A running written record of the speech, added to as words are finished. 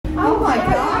my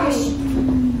gosh.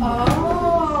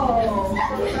 Oh.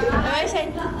 I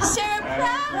said, surprise!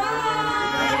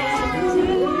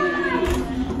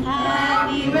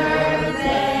 Happy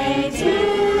birthday to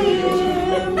you.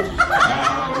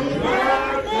 Happy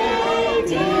birthday,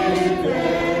 dear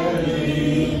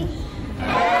Freddie.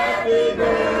 Happy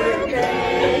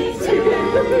birthday to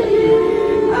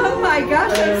you. Oh my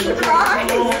gosh, I'm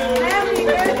surprised. Happy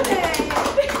birthday.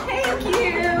 Thank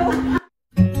you.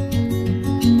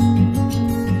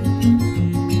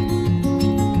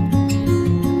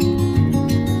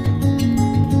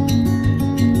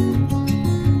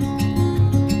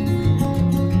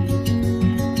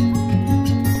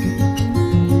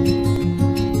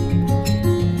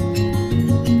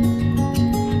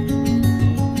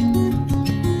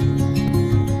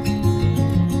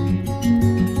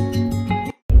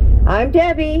 I'm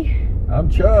Debbie. I'm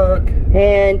Chuck.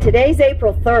 And today's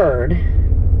April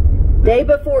 3rd, day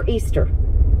before Easter.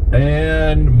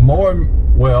 And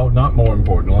not more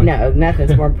importantly. No,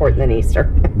 nothing's more important than Easter.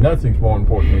 Nothing's more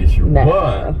important than Easter. No.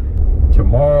 But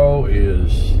tomorrow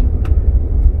is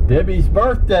Debbie's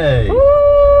birthday. Woo!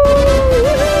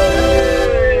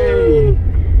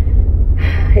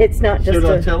 It's not just Should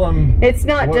I tell him it's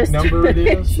not what just number it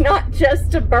is? It's not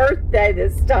just a birthday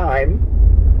this time.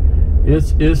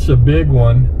 It's a big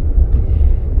one.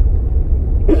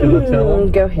 Should I tell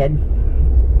him? Go ahead.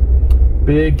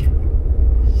 Big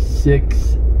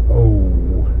 6-0.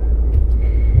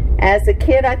 As a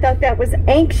kid, I thought that was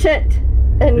ancient,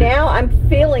 and now I'm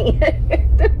feeling it.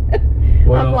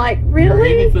 Well, I'm like, You're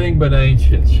really? anything but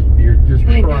ancient. You're just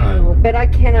I crying. know, but I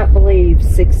cannot believe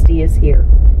 60 is here.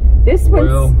 This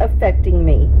one's affecting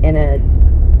me in a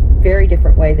very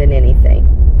different way than anything.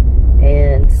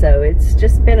 And so it's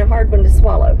just been a hard one to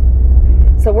swallow.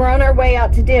 So we're on our way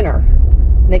out to dinner.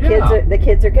 The kids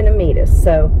are going to meet us.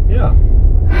 So yeah,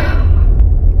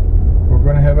 we're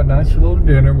going to have a nice little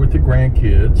dinner with the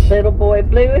grandkids. Little boy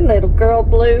Blue and little girl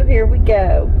Blue. Here we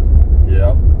go.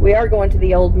 Yeah. We are going to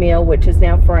the Old Mill, which is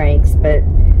now Frank's. But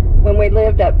when we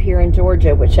lived up here in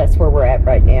Georgia, which that's where we're at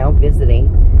right now visiting,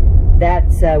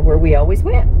 that's where we always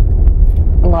went.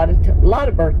 A lot of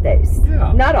birthdays.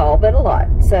 Yeah. Not all, but a lot.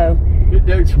 So it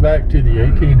dates back to the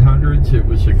 1800s. It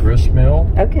was a grist mill.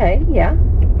 Okay, yeah.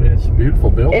 It's a beautiful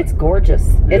building. It's gorgeous.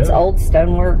 Yeah. It's old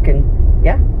stonework, and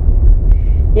yeah.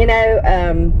 You know,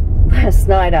 last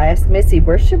night I asked Missy,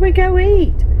 where should we go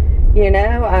eat? You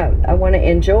know, I want to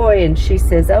enjoy, and she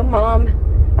says, oh, Mom,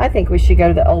 I think we should go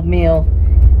to the Old Mill.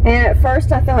 And at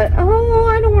first I thought, oh,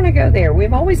 I don't want to go there.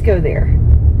 We've always go there.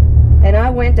 And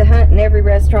I went to hunt in every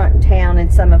restaurant in town,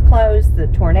 and some have closed. The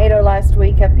tornado last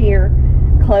week up here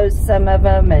closed some of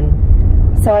them, and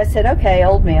so I said, okay,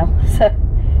 Old Mill. So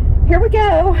here we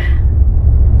go.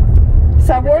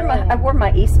 So I wore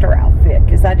my Easter outfit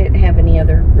because I didn't have any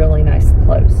other really nice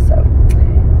clothes. So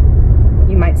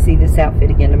you might see this outfit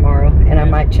again tomorrow, and I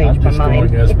might change my mind. I'm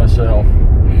just going as myself.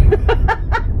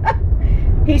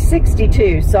 He's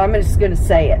 62, so I'm just going to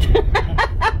say it.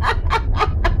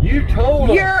 You told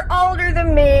him. You're older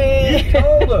than me. You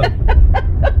told him.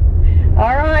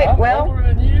 All right, I'm well, older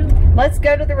than you. Let's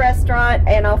go to the restaurant,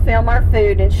 and I'll film our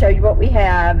food and show you what we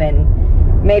have, and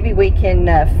maybe we can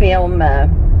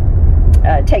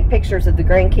take pictures of the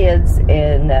grandkids,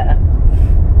 and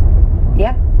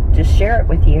yeah, just share it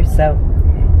with you. So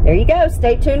there you go.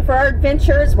 Stay tuned for our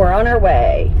adventures. We're on our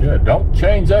way. Yeah, don't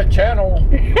change that channel.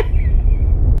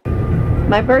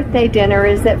 My birthday dinner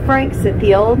is at Frank's at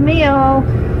the Old Mill.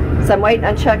 So I'm waiting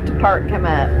on Chuck to park come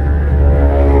up.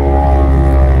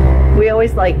 We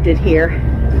always liked it here.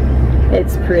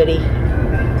 It's pretty.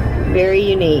 Very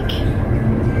unique.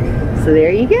 So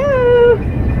there you go.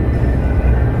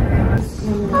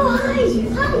 Oh, hi.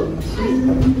 Hi.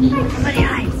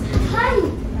 Hi. Hi.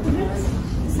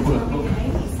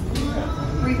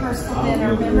 Rehearsal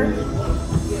dinner, remember?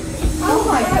 Oh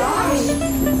my gosh.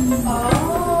 Oh.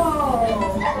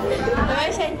 I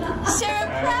said,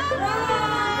 surprise!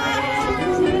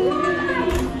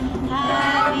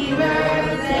 Happy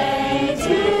birthday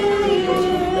to you.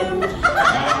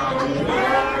 Happy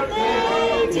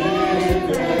birthday, dear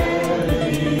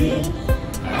Freddie.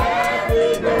 Happy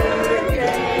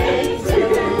birthday to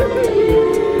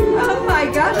you. Oh my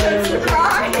gosh, I'm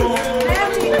surprised.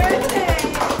 Happy birthday.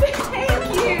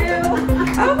 Thank you.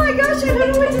 Oh my gosh, I don't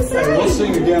know what to say. We'll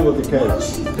sing again with the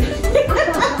cakes.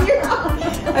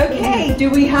 Okay, do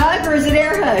we hug or is it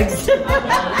air hugs?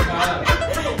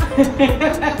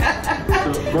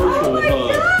 Oh my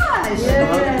gosh!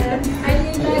 Yeah. I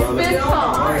think that's fist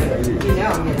bump. You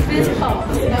know, Fist bump.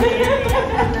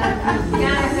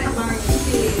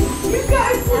 you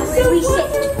guys are so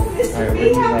wonderful this week.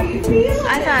 See how you feel?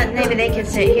 I thought maybe they could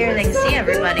sit here, they can see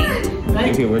everybody.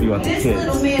 Okay, where do you want the This kids?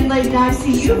 little man laid in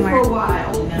ICU for a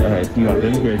while. Alright, do you want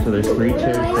them here? So there's 3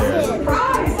 chairs there.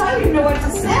 Surprise! I don't even know what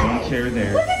to say. 1 chair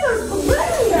there. Look at those balloons.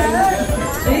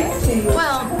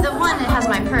 Well, the one that has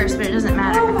my purse, but it doesn't Oh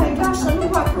matter. my gosh, let me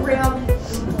walk around.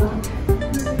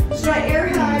 Should I air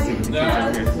hug?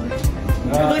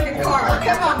 Look at Carl.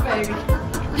 Come on, baby.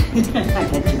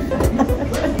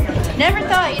 Never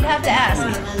thought you'd have to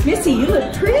ask. Missy, you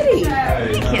look pretty.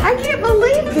 Thank you. I can't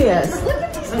believe this. Look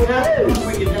at these balloons.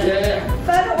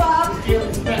 Photo op.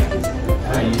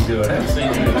 How you doing? I haven't seen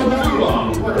you in too long.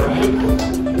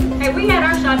 Hey, we had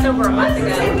our shots over a month ago.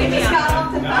 Give me Just a got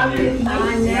off the phone. I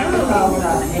know.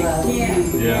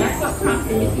 Yeah.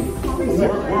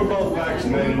 We're both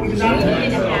vaccinated.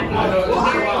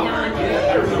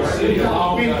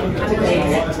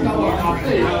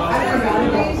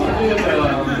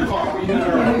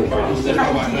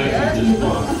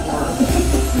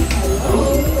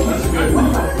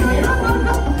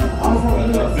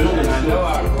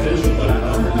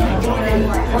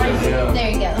 There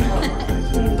you go.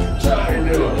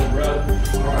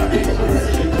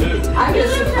 I'm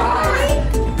just surprised.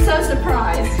 So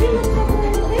surprised.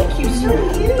 Thank you, so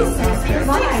cute.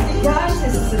 My gosh,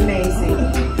 this is amazing.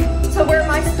 So where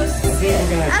am I supposed to sit?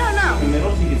 I don't know. In the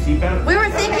middle so you can see better. We were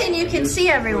thinking you can see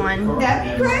everyone.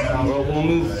 That'd be great. Well, we'll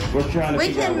move. We're trying to We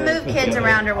figure can out where move to kids put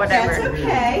around or whatever. That's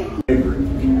okay.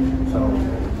 So,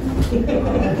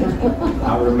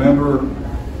 I remember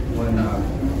when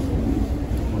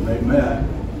they met,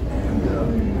 and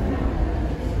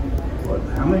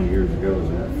how many years ago was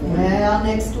that? Well,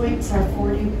 next week's our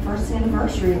 41st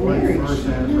anniversary of marriage. 41st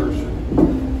anniversary.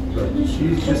 But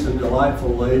she's just a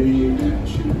delightful lady, and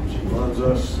she loves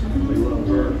us, and we love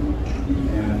her.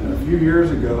 And a few years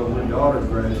ago, my daughter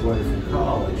graduated from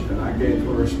college, and I gave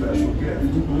her a special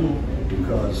gift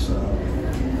because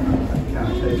I've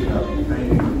kind of taken up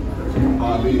painting as a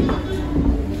hobby.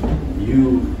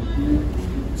 You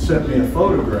sent me a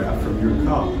photograph from your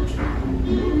college,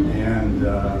 and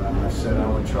I said I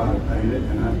would try to paint it,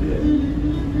 and I did.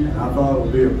 And I thought it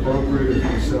would be appropriate if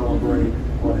we celebrate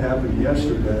what happened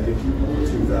yesterday, over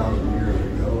 2,000 years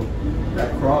ago.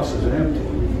 That cross is empty.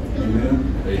 Amen?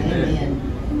 Amen.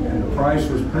 And the price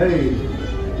was paid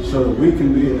so that we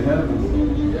can be in heaven.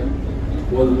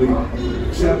 Whether we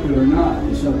accept it or not,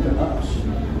 it's up to us.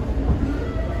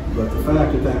 But the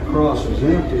fact that that cross is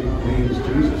empty means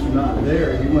Jesus is not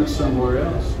there. He went somewhere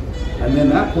else. And then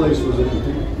that place was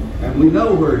empty. And we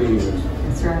know where he is.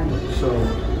 That's right. So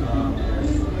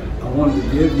I wanted to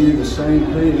give you the same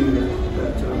painting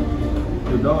that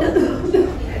your daughter did.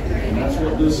 And that's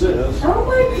what this is. Oh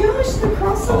my gosh, the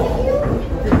cross on the hill.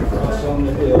 Cross on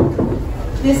the hill.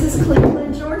 This is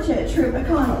Cleveland, Georgia, at True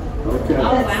McConnell. Okay.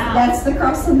 That's the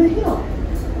cross on the hill.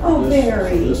 Oh,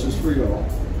 Barry. This is for y'all.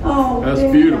 Oh, That's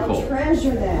Barry, beautiful. I'll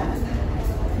treasure that.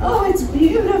 Oh, it's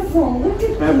beautiful. Look at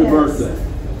this. Happy birthday.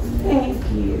 Thank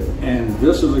you. And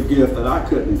this is a gift that I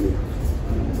couldn't give.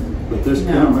 But this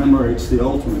commemorates the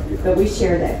ultimate gift. But we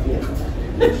share that gift.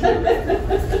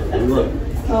 Look.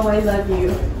 Oh, I love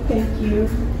you. Thank you.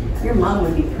 Your mom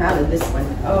would be proud of this one.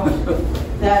 Oh,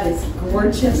 that is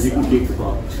gorgeous. You can keep the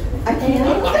box. I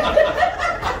can.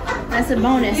 That's a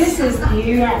bonus. This is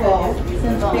beautiful.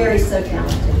 Barry's so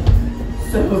talented.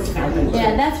 So talented.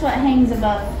 Yeah, that's what hangs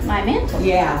above my mantle.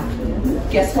 Yeah.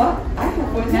 Guess what? I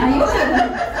have one Now you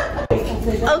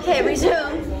now. Okay,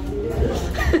 resume.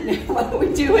 What are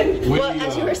we doing? Well,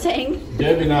 as you were saying.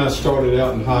 Debbie and I started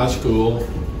out in high school,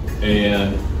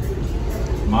 and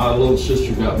my little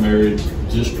sister got married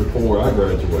just before I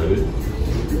graduated.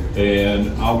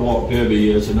 And I walked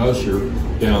Debbie as an usher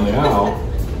down the aisle.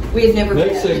 We had never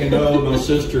Next met. thing you know, my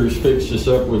sister's fixed us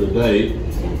up with a date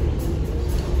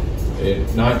in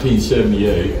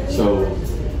 1978. So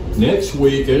next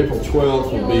week, April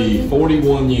 12th, will be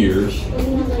 41 years,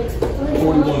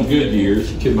 41 good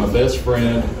years to my best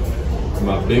friend,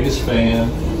 my biggest fan,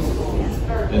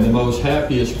 and the most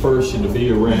happiest person to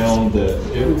be around. That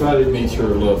everybody that meets her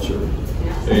loves her.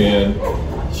 And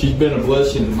she's been a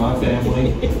blessing to my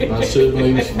family, my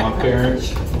siblings, my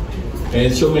parents,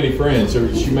 and so many friends.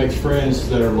 She makes friends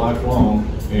that are lifelong,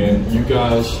 and you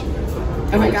guys.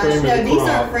 Oh my are gosh, cream of no, the these crop.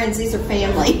 aren't friends, these are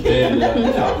family. And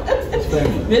yeah, it's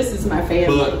family. This is my family.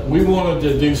 But we wanted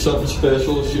to do something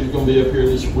special. She was going to be up here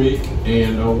this week,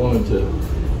 and I wanted to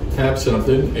have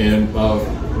something. And my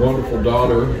wonderful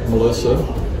daughter, Melissa,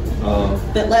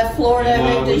 that left Florida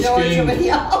and moved to Georgia with we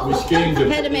y'all. schemed to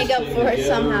Had to put make this up thing for it together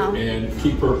somehow. and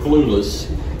keep her clueless,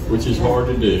 which is hard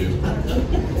to do.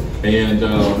 And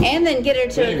And then get her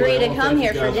to anyway, agree I to wanna come thank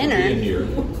here you for guys being dinner. here.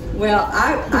 Well,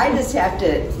 I just have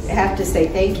to say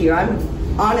thank you. I'm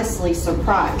honestly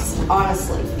surprised.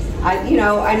 Honestly, I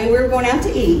knew we were going out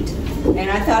to eat, and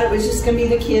I thought it was just going to be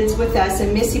the kids with us.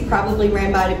 And Missy probably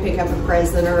ran by to pick up a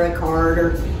present or a card,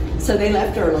 or so they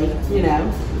left early, you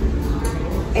know.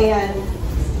 And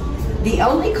the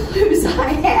only clues I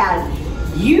had,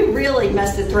 you really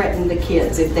must have threatened the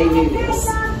kids if they knew this.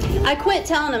 I quit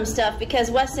telling them stuff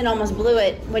because Weston almost blew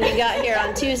it when you got here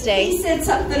on Tuesday. He said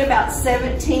something about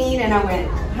 17, and I went,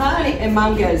 honey, and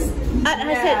Mom goes, and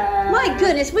I said, my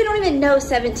goodness, we don't even know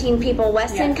 17 people,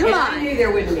 Weston. Come on. I knew there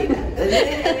wouldn't be that. And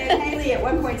then Haley at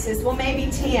one point says, well,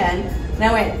 maybe 10. And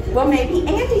I went, well, maybe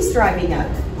Andy's driving up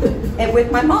and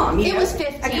with my mom. It was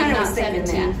 15, I kind of not was thinking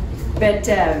 17. that. But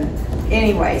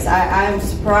anyways, I'm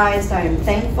surprised. I am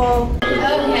thankful. Okay.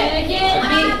 Let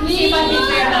me see if I can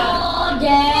figure it out.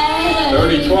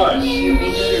 30 twice.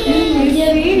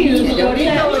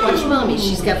 Watch Mommy.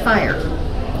 She's got fire.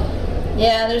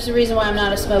 Yeah, there's a reason why I'm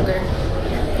not a smoker.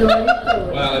 Well,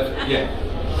 yeah.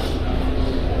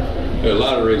 There are a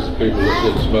lot of reasons people that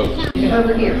didn't smoke.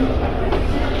 Over here.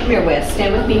 Come here, Wes.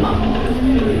 Stand with me, Mom.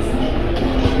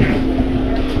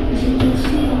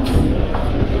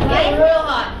 Getting real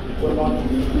hot.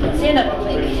 Stand up,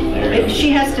 please. She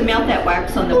has to melt that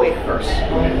wax on the wick first.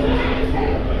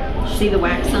 See the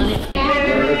wax on it?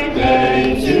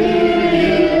 Birthday to you.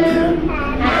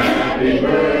 Happy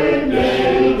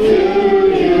birthday to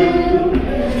you.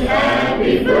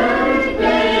 Happy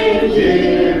birthday,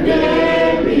 dear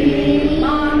Debbie.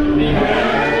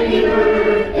 Happy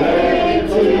birthday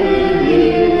to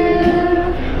you.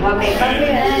 Well, make a wish.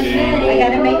 I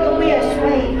gotta make a wish.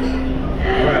 Wait.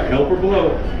 All right, help her blow.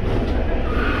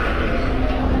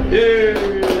 Yay!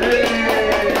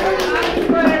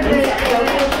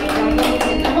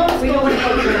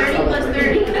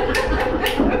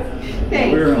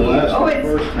 We're in Alaska. Oh,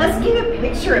 let's get a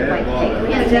picture of my cake.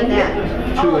 We haven't done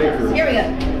that. 2 acre. Here we go.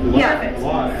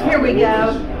 Yeah. Here we go.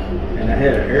 And I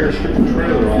had an airstrip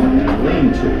trailer on and a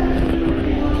lean-to.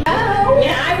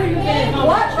 Yeah, I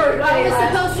remember it. I was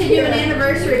supposed to do an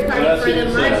anniversary party for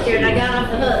them last year, and I got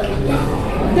off the hook.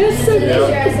 This is so This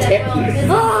year I said, well, this is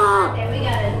Ah! we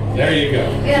gotta There you go.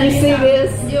 You see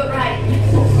this? do it right.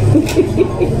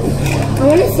 I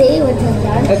want to see what's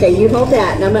inside. Okay, you hold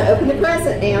that, and I'm going to open the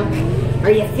present now. Are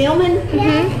you filming? Mm-hmm.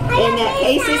 And that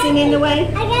case isn't in the way?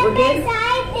 We're good?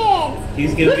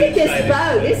 He's gonna Look be at this excited.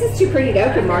 bow. This is too pretty to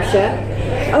open, Marcia.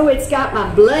 Oh, it's got my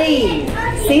bling.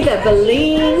 See the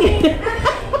bling?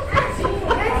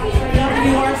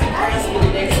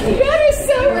 That is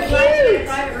so cute.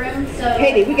 Private room, so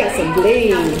Katie, we got some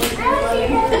bling.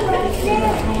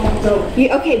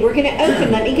 Okay, we're going to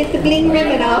open. Let me get the bling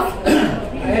ribbon off.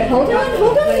 Hold on.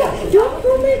 Don't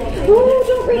pull it. Oh,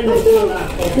 don't break my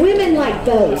bow. Women like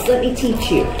bows. Let me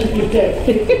teach you.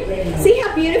 See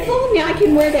how beautiful? Now I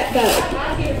can wear that bow.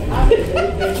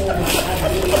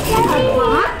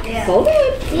 Hold on.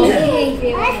 What's in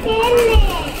there?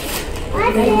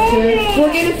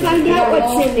 We're going to find out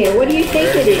what's in there. What do you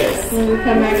think it is?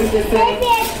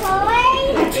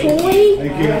 A toy?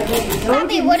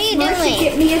 Poppy, what are you Marcia, doing?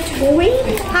 get me a toy?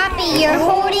 Poppy, you're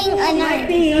holding a Might knife.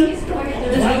 be.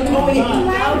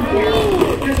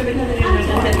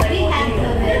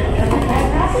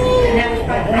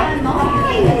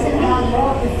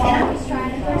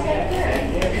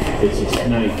 It's a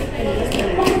snake.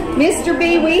 Mr.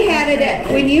 B, we had it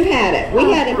when you had it.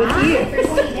 We had it with you.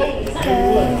 A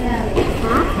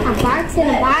box and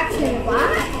a box and a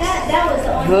box. that was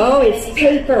the only Oh, it's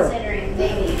paper. considering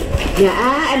maybe.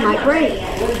 Yeah, it might break.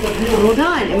 Hold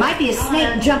on. It might be a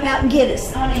snake jump out and get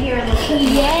us. I want to hear the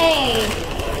Yay.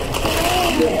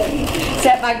 Is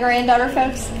that my granddaughter,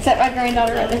 folks? Is that my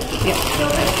granddaughter right there? Yeah.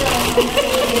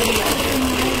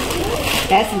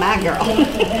 That's my girl. I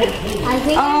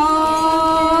think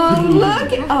Oh,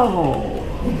 look. Oh.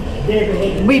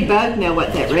 We both know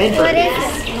what that red bird What is is.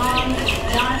 it?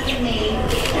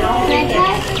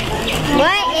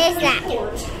 What is that?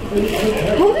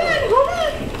 Hold on.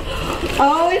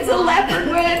 Oh, it's a leopard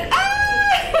with. Ah!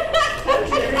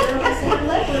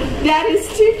 That is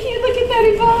too cute. Look at that,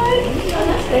 Yvonne.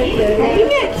 Isn't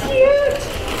that cute?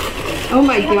 Oh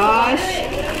my gosh.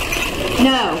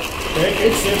 No.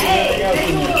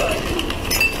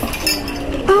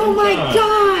 Oh my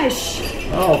gosh.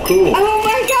 Oh, cool. Oh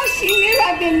my gosh, you knew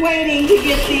I've been waiting to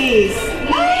get these. Oh,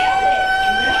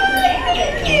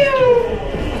 thank you.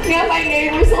 Now my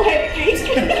neighbors will have these.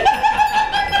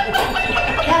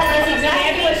 That's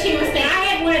exactly what she was saying. I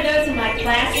had one of those in my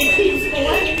class in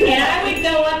preschool, and I would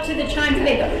go up to the chimes and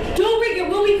they'd go, "Don't ring it,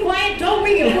 we'll be quiet, don't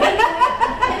ring it."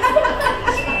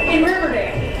 In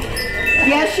Riverdale.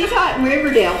 Yeah, she taught in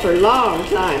Riverdale for a long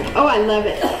time. Oh, I love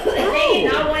it. They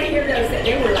did not want to hear those.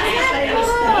 They were laughing. It was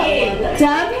big.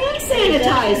 Dove hand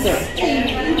sanitizer.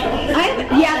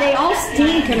 Yeah, they all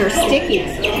stink and are sticky.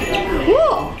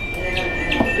 Cool.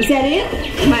 Is that it?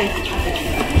 Come on.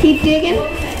 Keep digging.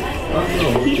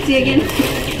 Keep digging.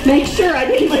 Make sure I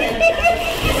didn't. Isn't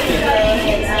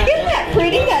that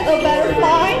pretty, that little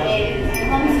butterfly?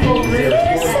 It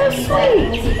is so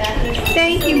sweet.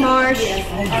 Thank you, Marsh.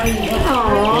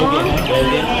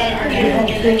 Aww.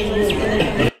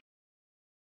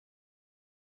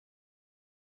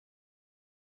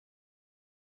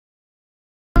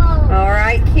 All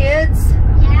right, kids.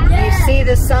 You see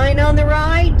the sign on the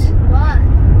right? What?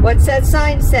 What's that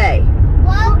sign say?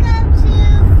 Welcome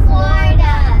to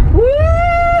Florida.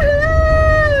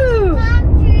 Woohoo!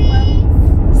 Country.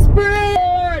 Spring,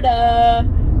 Florida.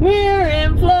 We're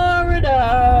in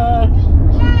Florida.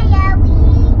 Yeah, we.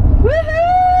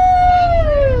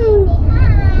 Woohoo!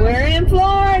 We're in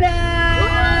Florida.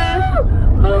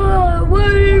 Oh,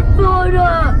 we're in Florida.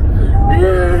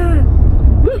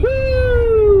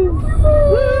 Woohoo!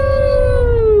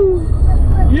 Woo!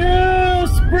 Yeah,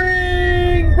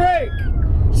 spring break.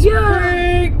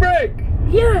 Spring break.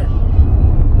 Yeah.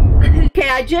 Okay,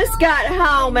 I just got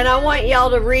home and I want y'all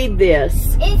to read this.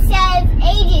 It says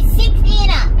ages 60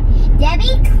 and up.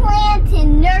 Debbie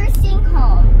Clanton Nursing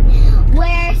Home,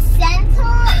 where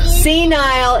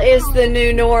senile is the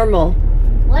new normal.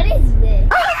 What is this?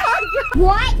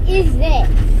 What is this?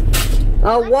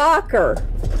 A walker.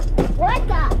 What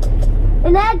the?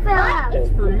 An egg fell out. It's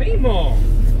for me, Mom.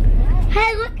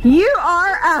 Hey, look. You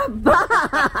are a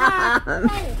bum.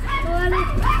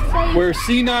 Where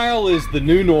senile is the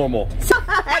new normal. Look,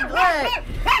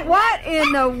 what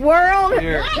in the world?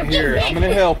 Here, I'm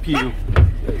gonna help you.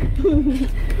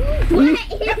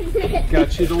 What is it?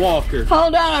 Got you the walker.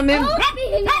 Hold on, I'm in. Open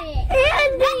it.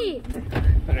 Andy.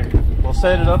 There, we'll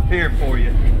set it up here for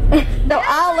you. So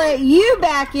I'll let you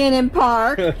back in and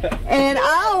park, and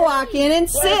I'll walk in and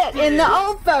sit in the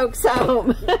old folks'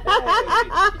 home.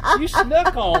 You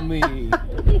snuck on me. I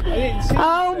didn't see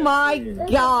Oh you my back there.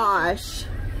 gosh.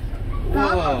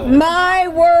 Whoa. My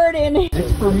word in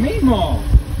It's for me, Mom.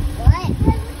 What?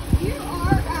 You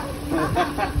are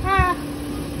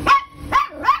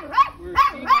Where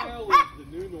senile is the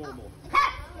new normal.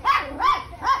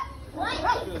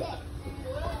 What is it?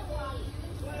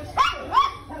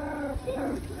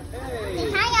 Hey,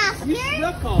 Hi, Oscar. you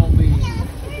snuck on me. I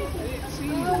didn't see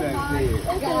you back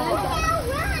there.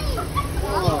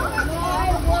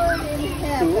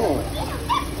 Cool.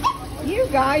 You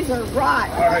guys are right.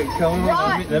 All right, come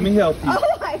on. Let me help you.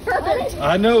 Oh, I heard.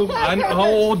 I know.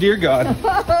 Oh, dear God.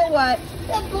 Oh, what?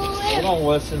 Hold on,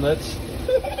 Weston. Let's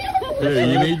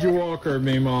Hey, you need your walker,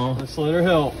 Meemaw. let her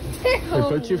help. Hey,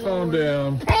 put your phone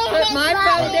down. Put my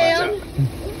phone down.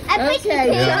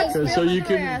 Okay. Yeah, Just so you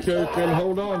spilling the rest. can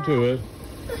hold on to it.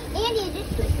 Andy,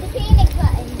 just push the panic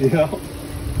button. Yeah.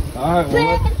 All right.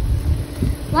 Well,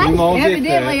 What? we won't get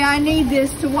Evidently, that. I need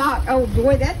this to walk. Oh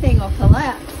boy, that thing will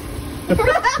collapse. Okay,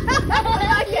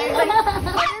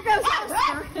 there goes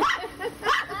Oscar.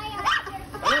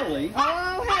 Really?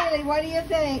 Oh, Haley, what do you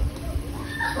think?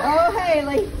 Oh,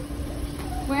 Haley.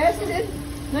 Weston,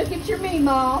 look at your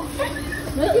meemaw.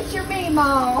 Look at your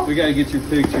meemaw. We got to get your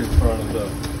picture in front of the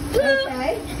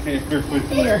Okay. camera.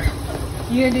 Here.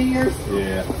 You gonna do yours?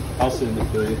 Yeah. I'll send it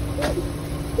to you.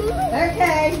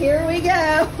 Okay, here we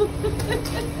go.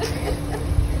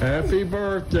 Happy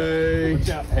birthday. Watch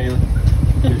out, Haley.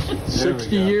 Here she- there we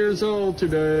 60 go. years old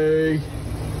today.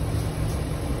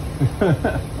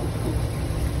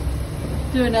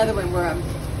 Do another one where I'm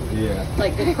Yeah.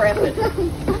 like decrepit.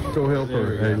 Go help There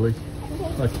her, we go. Haley.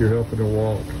 Like you're helping her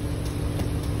walk.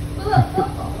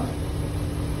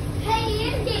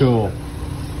 Hey, Andy. Cool.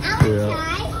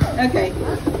 Outside. Okay.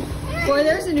 Boy,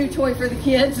 there's a new toy for the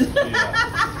kids.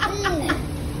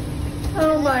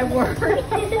 Oh my word.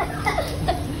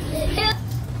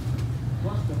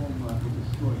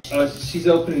 She's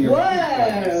opening your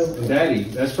Whoa. Daddy.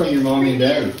 That's from your mommy and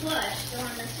daddy. Flush, so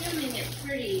I'm assuming it's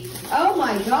pretty. Oh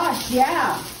my gosh,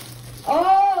 yeah.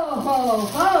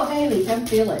 Oh, Haley, come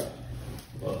feel it.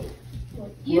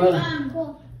 You,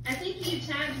 Well- I think you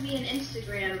tagged me on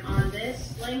Instagram on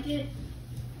this blanket.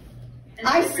 A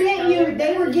I different sent you, color.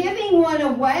 they were giving one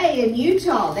away in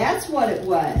Utah. That's what it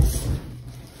was.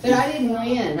 But I didn't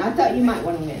win. I thought you might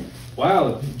want to win.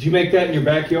 Wow. Did you make that in your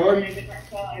backyard? A different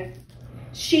color.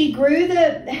 She grew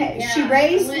she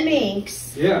raised I went-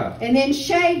 minks Yeah. and then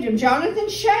shaved them. Jonathan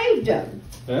shaved them.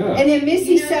 Yeah. And then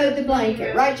Missy sewed the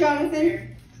blanket. Right, Jonathan?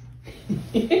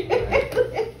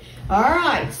 All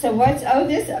right, so what's, oh,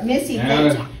 this, Missy,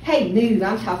 Now- hey, Lou,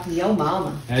 I'm talking to your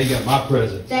mama. Now you got my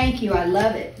present. Thank you, I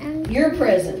love it. Your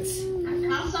presents.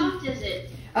 How soft is it?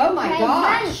 Oh my Hey,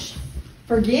 gosh.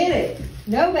 Forget it.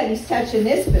 Nobody's touching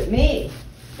this but me.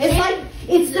 It's like,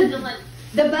 it's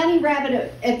the bunny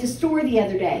rabbit at the store the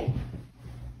other day.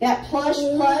 That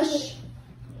plush,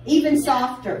 even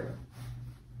softer.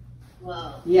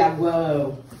 Whoa. Yeah,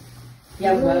 whoa.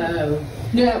 Yeah, whoa.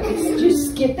 No, it's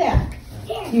just get back.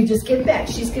 You just get back.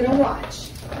 She's gonna watch.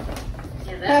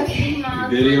 Yeah, that's Okay.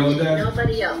 Mom's Video on and that?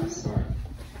 nobody else.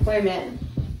 Wait a minute.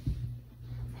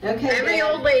 Okay, Every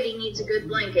Dad. old lady needs a good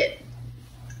blanket.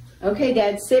 Okay,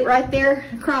 Dad, sit right there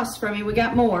across from me. We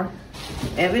got more.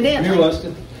 Evidently. Here,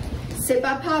 Weston. Sit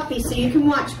by Poppy so you can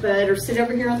watch, Bud, or sit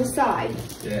over here on the side.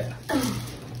 Yeah.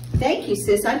 Thank you,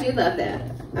 sis. I do love that.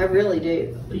 I really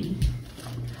do.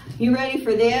 You ready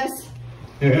for this?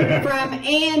 From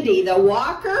Andy, the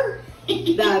walker,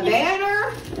 the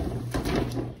banner.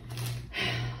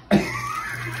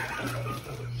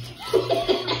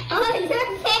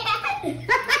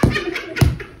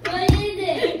 What is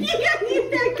it? You gotta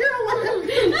get that girl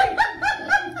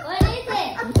What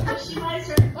is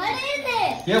it? What is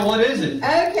it? Yeah, what is it?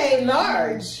 Okay,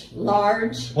 large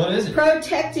What is it?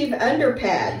 protective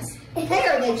underpads. Hey,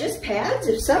 are they just pads?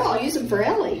 If so, I'll use them for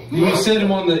Ellie. You sit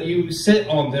them on the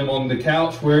on the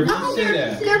couch wherever you Oh, sit they're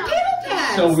at. pillow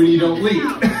pads. So when you don't leave.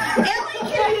 Ellie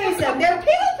can use them. They're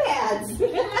pillow pads.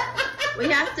 We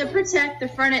have to protect the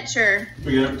furniture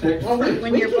We gotta protect Well,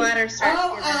 when your bladder starts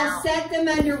Oh, giving I'll out. set them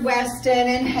under Weston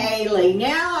and Haley.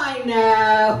 Now I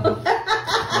know.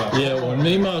 Yeah, when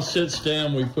Mima sits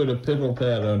down, we put a pillow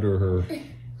pad under her.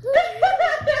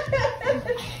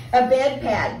 A bed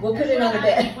pad. We'll put it on a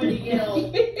bed. When you get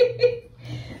old.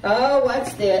 Oh,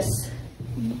 what's this?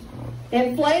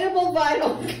 Inflatable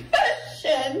vinyl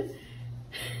cushion.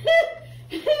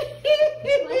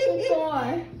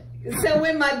 So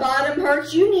when my bottom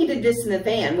hurts, you needed this in the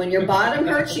van. When your bottom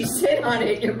hurts, you sit on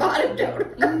it. Your bottom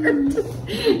don't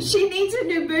hurt. She needs a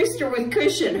new booster with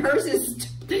cushion. Hers is,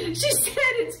 she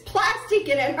said it's plastic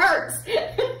and it hurts.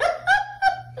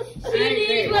 I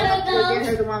agree. We'll have to get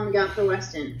her the one we got for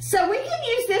Weston. So we can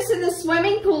use this in the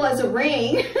swimming pool as a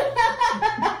ring.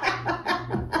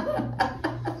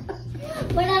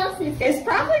 What else is it? It's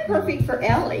probably perfect for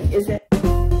Ellie, is it?